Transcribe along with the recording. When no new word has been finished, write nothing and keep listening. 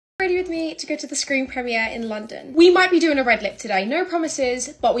Ready with me to go to the screen premiere in London. We might be doing a red lip today. No promises,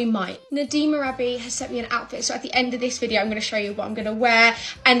 but we might. Nadeem Arabi has sent me an outfit, so at the end of this video, I'm going to show you what I'm going to wear,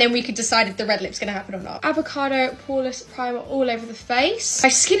 and then we could decide if the red lip's going to happen or not. Avocado poreless primer all over the face. My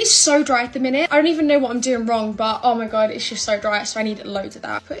skin is so dry at the minute. I don't even know what I'm doing wrong, but oh my god, it's just so dry, so I need loads of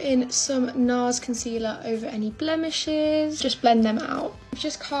that. Put in some NARS concealer over any blemishes. Just blend them out. I've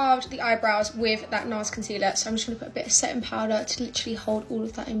just carved the eyebrows with that NARS concealer, so I'm just going to put a bit of setting powder to literally hold all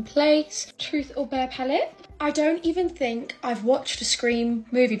of that in place. Truth or Bare palette. I don't even think I've watched a Scream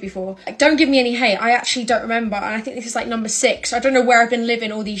movie before. Like, don't give me any hate, I actually don't remember, and I think this is like number 6. I don't know where I've been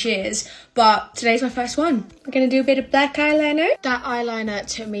living all these years, but today's my first one. I'm gonna do a bit of black eyeliner. That eyeliner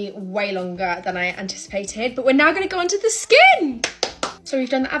took me way longer than I anticipated, but we're now gonna go onto the skin. So we've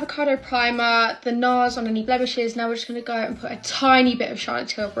done the avocado primer, the NARS on any blemishes. Now we're just gonna go and put a tiny bit of Charlotte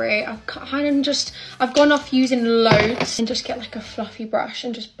Tilbury. I've gone off using loads and just get like a fluffy brush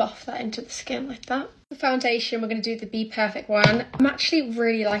and just buff that into the skin like that. The foundation, we're gonna do the Be Perfect one. I'm actually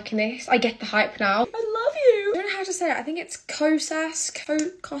really liking this. I get the hype now. I love you. I don't know how to say it. I think it's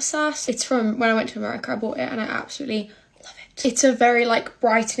Kosas. It's from when I went to America. I bought it and I absolutely love it. It's a very like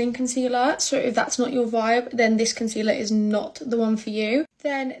brightening concealer, so if that's not your vibe, then this concealer is not the one for you.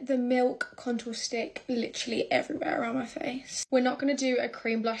 Then the Milk contour stick literally everywhere around my face. We're not going to do a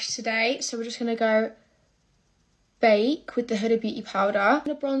cream blush today, so we're just going to go bake with the Huda Beauty powder. I'm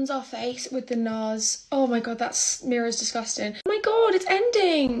going to bronze our face with the NARS. Oh my god, that mirror is disgusting. Oh my god, it's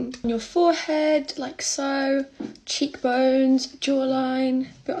ending! On your forehead, like so. Cheekbones, jawline,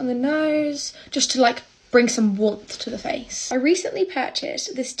 bit on the nose, just to like bring some warmth to the face. I recently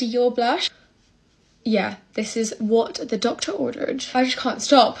purchased this Dior blush. Yeah, this is what the doctor ordered. I just can't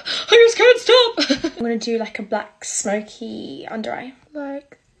stop. I just can't stop. I'm gonna do like a black smoky under eye.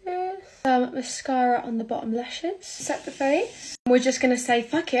 Like this. Some mascara on the bottom lashes. Set the face. We're just gonna say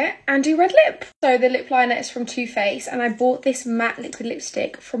fuck it and do red lip. So the lip liner is from Too Faced, and I bought this matte liquid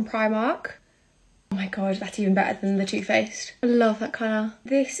lipstick from Primark. Oh my god, that's even better than the Too Faced. I love that colour.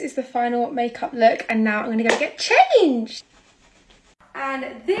 This is the final makeup look, and now I'm gonna go get changed. And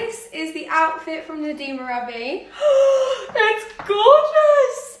this is the outfit from Nadeem Arabi. It's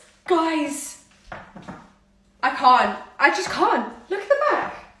gorgeous! Guys, I just can't. Look at the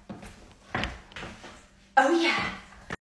back. Oh yeah.